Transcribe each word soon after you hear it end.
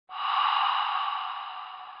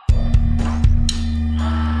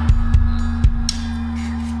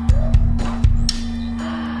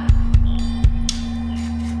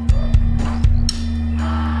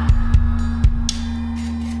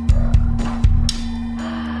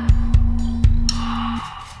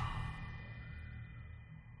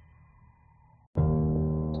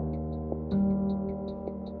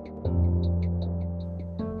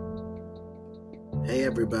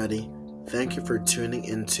everybody. Thank you for tuning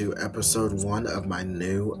into episode 1 of my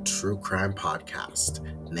new true crime podcast,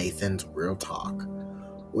 Nathan's Real Talk.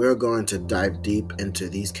 We're going to dive deep into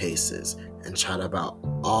these cases and chat about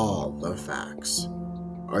all the facts.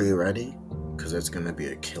 Are you ready? Because it's going to be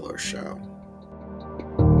a killer show.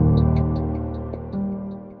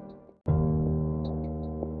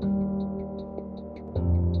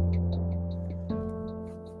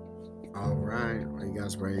 Alright, are you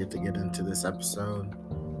guys ready to get into this episode?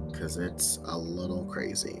 Because it's a little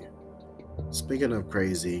crazy. Speaking of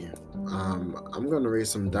crazy, I'm going to read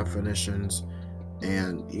some definitions,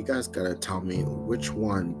 and you guys gotta tell me which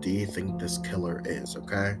one do you think this killer is,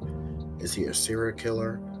 okay? Is he a serial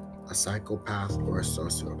killer, a psychopath, or a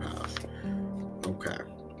sociopath? Okay,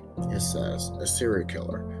 it says a serial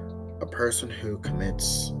killer, a person who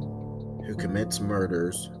commits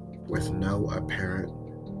murders with no apparent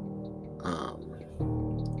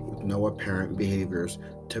behaviors,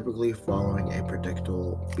 typically following a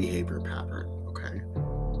predictable behavior pattern. Okay.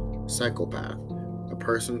 Psychopath, a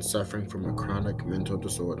person suffering from a chronic mental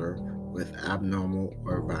disorder with abnormal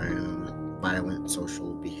or violent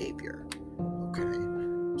social behavior. Okay.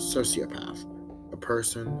 Sociopath, a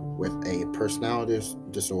person with a personality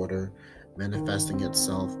disorder manifesting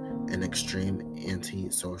itself in extreme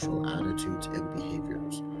antisocial attitudes and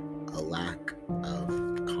behaviors, a lack of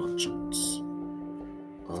conscience.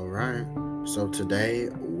 Alright, so today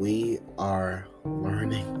we are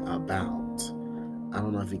learning about, I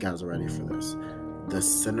don't know if you guys are ready for this, the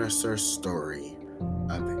sinister story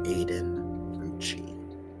of Aiden Rucci.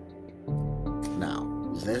 Now,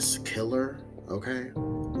 this killer,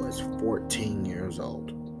 was 14 years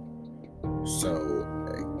old. So,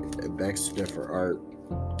 it begs to differ. Are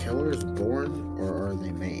killers born or are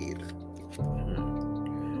they made?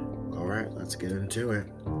 Alright, let's get into it.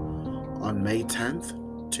 On May 10th,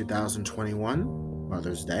 2021,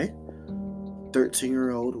 Mother's Day,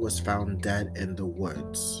 13-year-old was found dead in the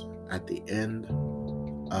woods at the end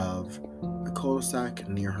of a cul-de-sac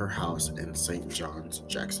near her house in St. John's,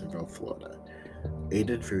 Jacksonville, Florida.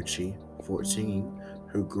 Aiden Rucci, 14,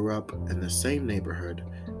 who grew up in the same neighborhood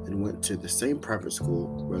and went to the same private school,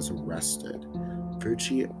 was arrested.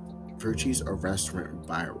 Rucci's arrest went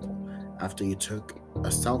viral after he took a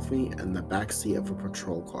selfie in the backseat of a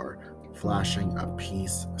patrol car, flashing a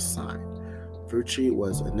peace sign. Rucci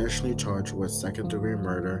was initially charged with second-degree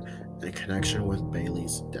murder in connection with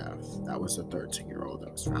Bailey's death. That was the 13-year-old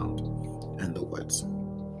that was found in the woods.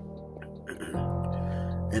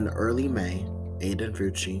 In early May, Aiden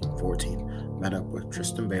Rucci, 14, met up with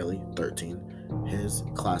Tristan Bailey, 13, his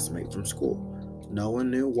classmate from school. No one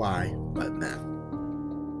knew why but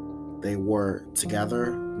them. They were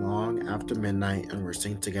together long after midnight and were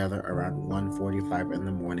seen together around 1:45 in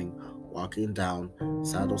the morning walking down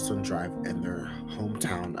Saddleston Drive in their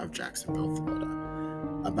hometown of Jacksonville, Florida.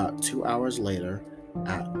 About 2 hours later,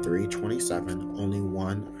 at 3:27, only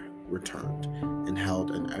one returned and held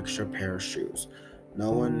an extra pair of shoes.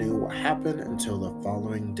 No one knew what happened until the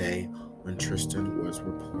following day when Tristan was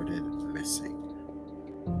reported missing.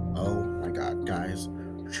 Oh my God, guys.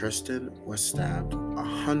 Tristan was stabbed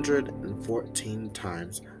 114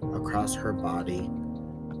 times across her body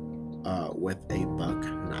with a buck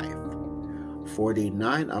knife.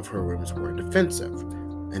 49 of her wounds were defensive,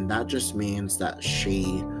 and that just means that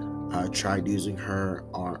she tried using her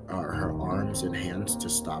arms and hands to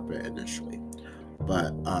stop it initially.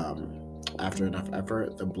 But after enough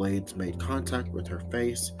effort, the blades made contact with her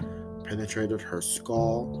face, penetrated her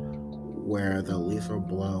skull, where the lethal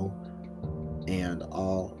blow and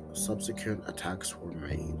all subsequent attacks were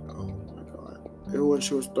made. Oh my God. Ew, when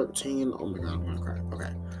she was 13. Oh my God, I'm gonna cry.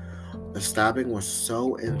 Okay. The stabbing was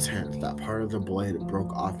so intense that part of the blade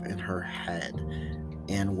broke off in her head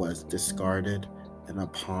and was discarded in a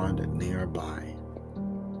pond nearby.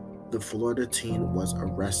 The Florida teen was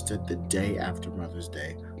arrested the day after Mother's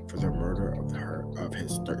Day for the murder of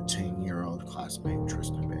his 13-year-old classmate,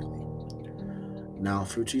 Tristan Bailey. Now,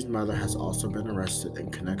 Rucci's mother has also been arrested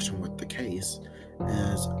in connection with the case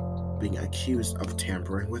and is being accused of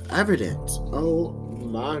tampering with evidence. Oh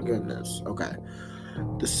my goodness. Okay.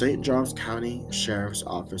 The St. Johns County Sheriff's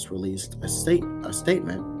Office released a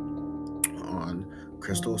statement on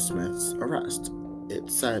Crystal Smith's arrest. It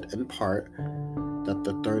said, in part, that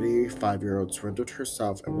the 35-year-old surrendered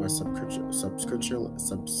herself and was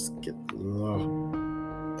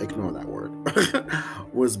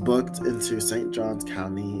was booked into St. Johns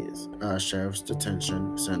County Sheriff's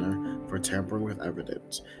Detention Center for tampering with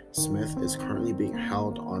evidence. Smith is currently being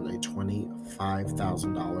held on a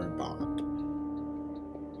 $25,000 bond.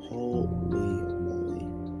 Holy moly.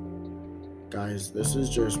 Guys, this is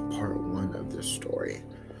just part 1 of this story.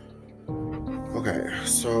 Okay,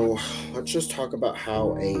 so let's just talk about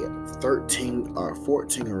how a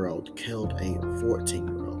 14-year-old killed a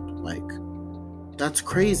 14-year-old. Like, that's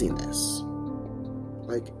craziness.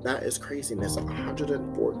 Like, that is craziness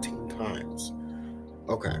 114 times.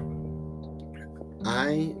 Okay.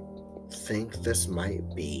 I think this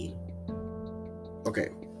might be... Okay,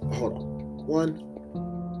 hold on. 1,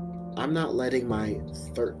 I'm not letting my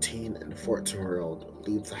 13 and 14-year-old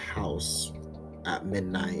leave the house at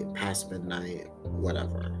midnight, past midnight,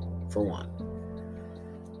 whatever, for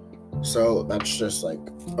 1. So that's just like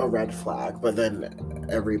a red flag, but then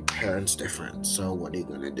every parent's different, so what are you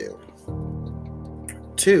gonna do?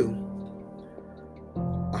 2,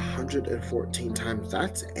 114 times,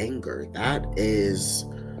 that's anger. That is,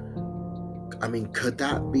 I mean, could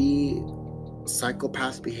that be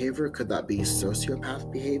psychopath behavior? Could that be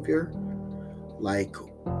sociopath behavior? Like,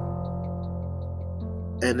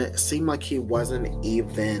 and it seemed like he wasn't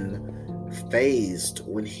even phased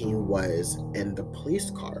when he was in the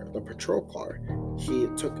police car, the patrol car. He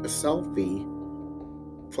took a selfie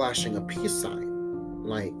flashing a peace sign.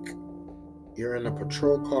 Like, you're in a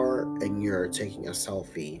patrol car and you're taking a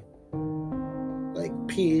selfie. Like,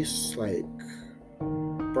 peace, like,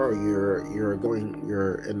 bro, you're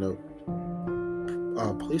in a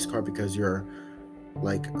police car because you're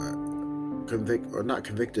like not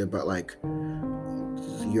convicted, but like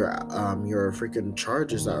your freaking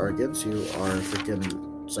charges that are against you are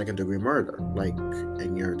freaking second-degree murder, like,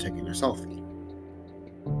 and you're taking a selfie.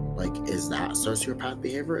 Like, is that sociopath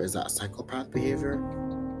behavior? Is that psychopath behavior?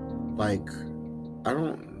 Like, I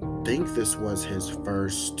don't think this was his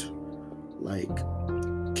first, like,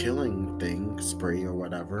 killing spree or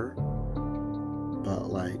whatever, but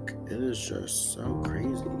like, it is just so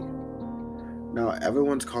crazy. Now,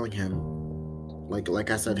 everyone's calling him,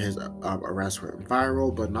 like I said, his arrest went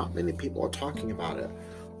viral, but not many people are talking about it.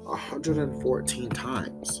 114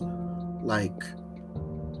 times. Like,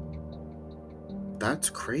 that's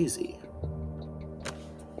crazy.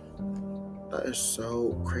 That is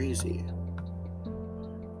so crazy.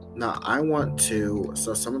 Now,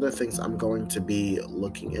 so some of the things I'm going to be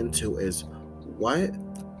looking into is what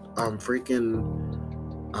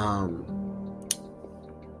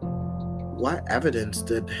what evidence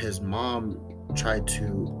did his mom try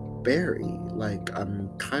to bury? Like, I'm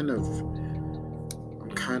kind of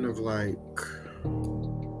like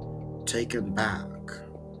taken back.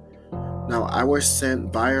 Now, I was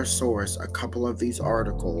sent by a source a couple of these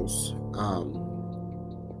articles,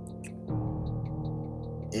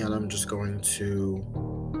 and I'm just going to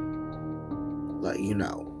let you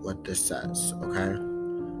know what this says, okay?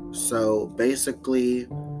 So basically,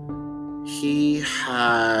 he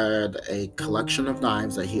had a collection of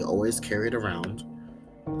knives that he always carried around,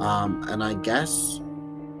 and I guess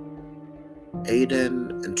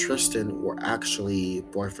Aiden and Tristan were actually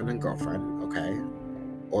boyfriend and girlfriend, okay?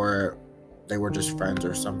 Or they were just friends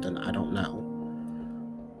or something, I don't know.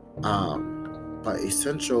 But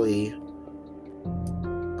essentially,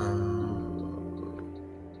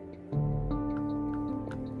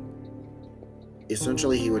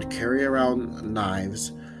 he would carry around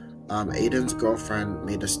knives. Aiden's girlfriend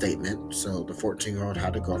made a statement, so the 14-year-old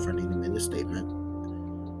had a girlfriend and he made a statement.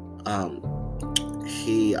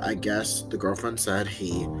 I guess the girlfriend said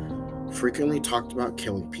he frequently talked about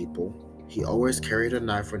killing people. He always carried a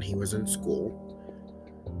knife when he was in school,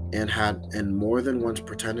 and more than once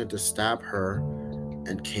pretended to stab her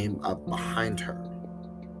and came up behind her.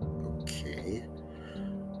 Okay.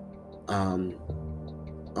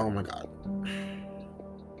 Oh my god.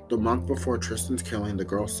 The month before Tristan's killing, the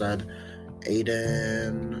girl said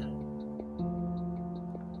Aiden...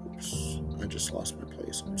 Oops, I just lost my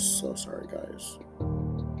place. I'm so sorry, guys.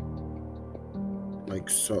 Like,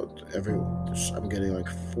 I'm getting like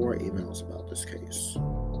 4 emails about this case.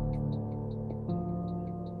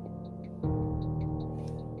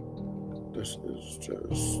 This is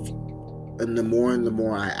just... And the more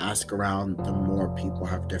I ask around, the more people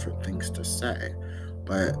have different things to say.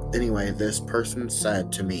 But anyway, this person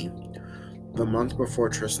said to me, the month before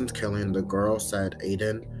Tristan's killing, the girl said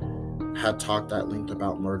Aiden had talked at length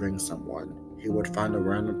about murdering someone. He would find a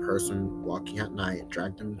random person walking at night,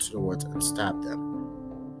 drag them into the woods, and stab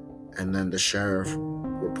them. And then the sheriff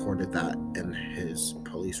reported that in his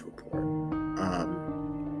police report.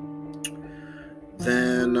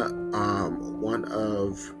 Then one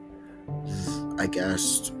of, I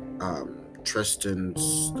guess, Tristan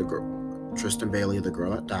Bailey, the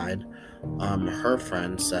girl that died, her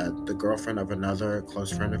friend said the girlfriend of another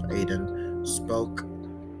close friend of Aiden spoke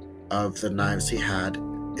of the knives he had,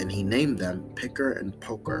 and he named them Picker and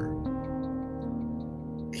Poker.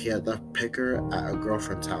 He had left picker at a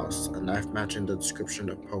girlfriend's house. A knife matching the description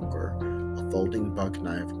of poker, a folding buck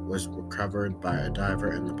knife, was recovered by a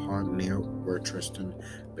diver in the pond near where Tristan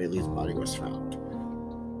Bailey's body was found.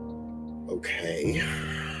 Okay,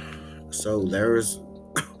 so there's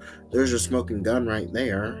your smoking gun right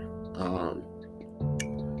there.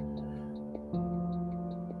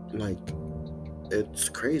 It's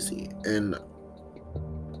crazy. And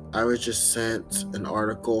I was just sent an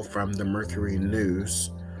article from the Mercury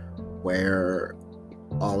News where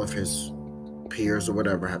all of his peers or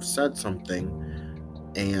whatever have said something,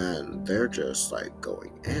 and they're just like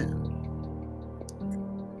going in.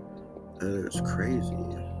 It is crazy.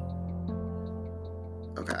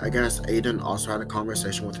 Okay, I guess Aiden also had a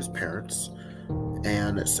conversation with his parents,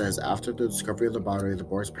 and it says after the discovery of the body, the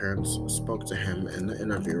boy's parents spoke to him in the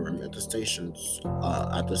interview room at the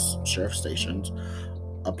sheriff's stations.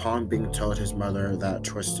 Upon being told his mother that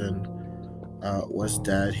Tristan was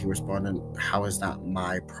dead, he responded, "How is that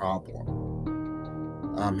my problem?"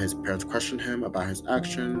 His parents questioned him about his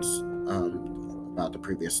actions, about the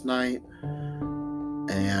previous night,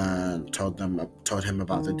 and told him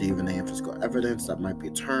about the DNA and physical evidence that might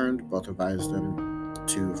be turned. Both advised him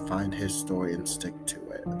to find his story and stick to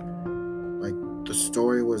it. Like, the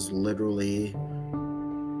story is literally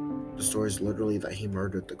that he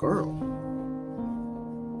murdered the girl.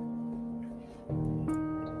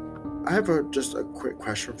 I have just a quick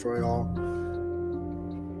question for y'all.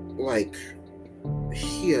 Like,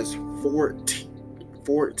 he is 14,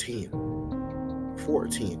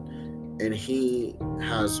 and he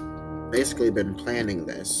has basically been planning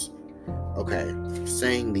this, okay,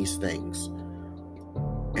 saying these things.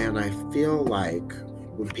 And I feel like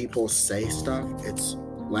when people say stuff, it's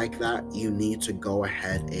like that, you need to go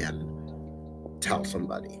ahead and tell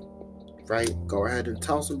somebody, right? Go ahead and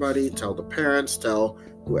tell somebody, tell the parents, tell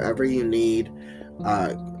whoever you need,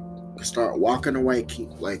 start walking away, keep,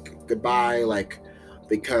 goodbye,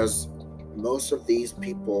 because most of these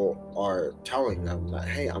people are telling them that,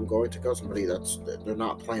 hey, I'm going to go somebody they're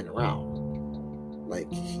not playing around. Like,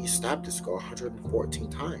 he stabbed this girl 114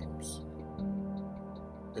 times.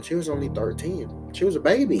 And she was only 13. She was a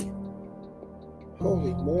baby.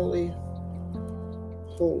 Holy moly.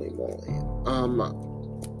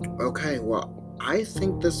 Okay, well, I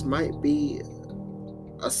think this might be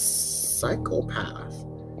a psychopath.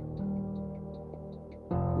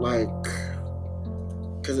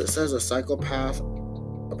 Because it says a psychopath,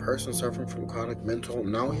 a person suffering from chronic mental.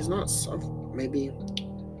 No, he's not suffering. Maybe.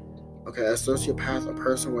 Okay, a sociopath, a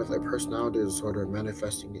person with a personality disorder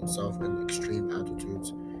manifesting itself in extreme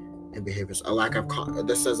attitudes and behaviors.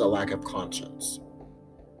 This says a lack of conscience.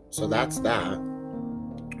 So that's that.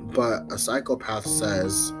 But a psychopath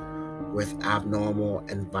says with abnormal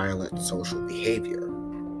and violent social behavior.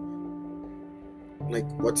 Like,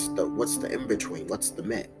 what's the in between? What's the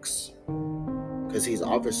mix? Because he's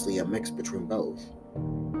obviously a mix between both.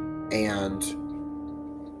 And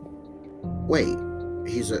wait,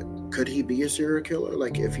 could he be a serial killer?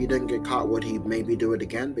 Like, if he didn't get caught, would he maybe do it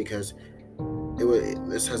again? Because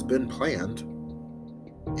this has been planned,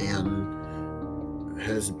 and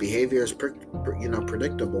his behavior is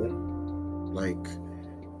predictable. Like,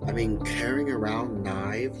 I mean, carrying around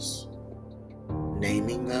knives,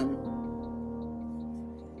 naming them.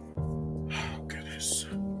 Oh goodness.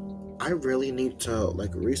 I really need to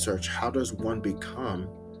research, how does one become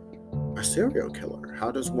a serial killer?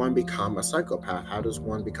 How does one become a psychopath? How does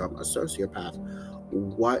one become a sociopath?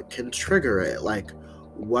 What can trigger it? Like,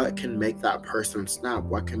 what can make that person snap?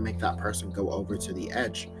 What can make that person go over to the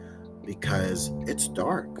edge? Because it's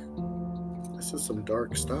dark. This is some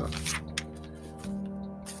dark stuff.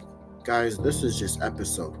 Guys, this is just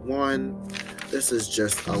episode 1. This is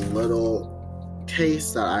just a little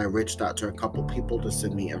case that I reached out to a couple people to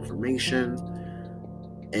send me information,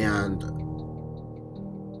 and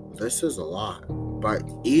this is a lot. But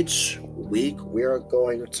each week we are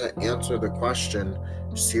going to answer the question: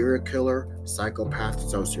 serial killer, psychopath,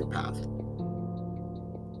 sociopath.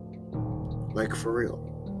 Like, for real,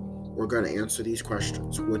 we're going to answer these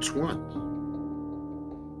questions. Which one?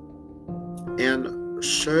 And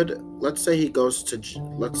let's say he goes to,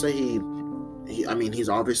 he's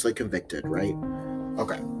obviously convicted, right?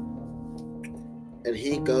 Okay. And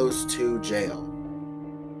he goes to jail.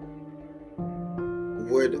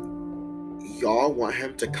 Would y'all want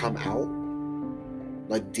him to come out?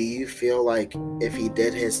 Like, do you feel like if he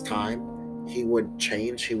did his time, he would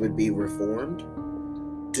change, he would be reformed?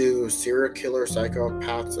 Do serial killers,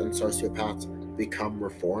 psychopaths, and sociopaths become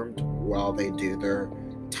reformed while they do their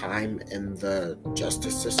time in the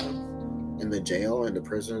justice system, in the jail, in the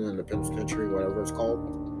prison, in the penitentiary, whatever it's called?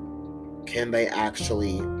 can they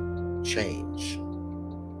actually change?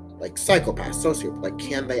 Like psychopath, sociopath, like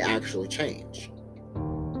can they actually change?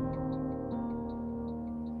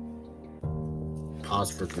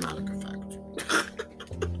 Pause for dramatic effect.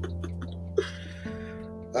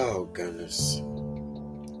 Oh goodness.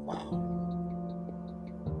 Wow.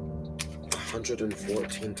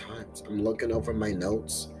 114 times. I'm looking over my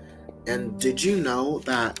notes. And did you know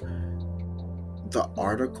that the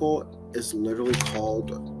article is literally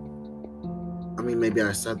called, I mean, maybe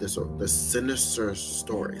I said this, or the Sinister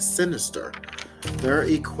story. Sinister. They're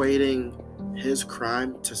equating his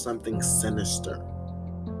crime to something sinister.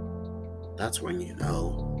 That's when you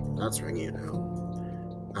know. That's when you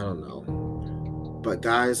know. I don't know. But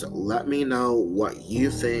guys, let me know what you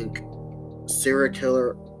think. Serial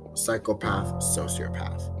killer, psychopath,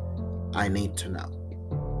 sociopath. I need to know.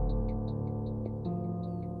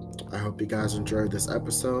 I hope you guys enjoyed this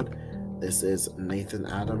episode. This is Nathan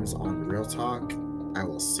Adams on Real Talk. I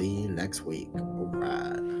will see you next week. All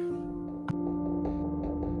right.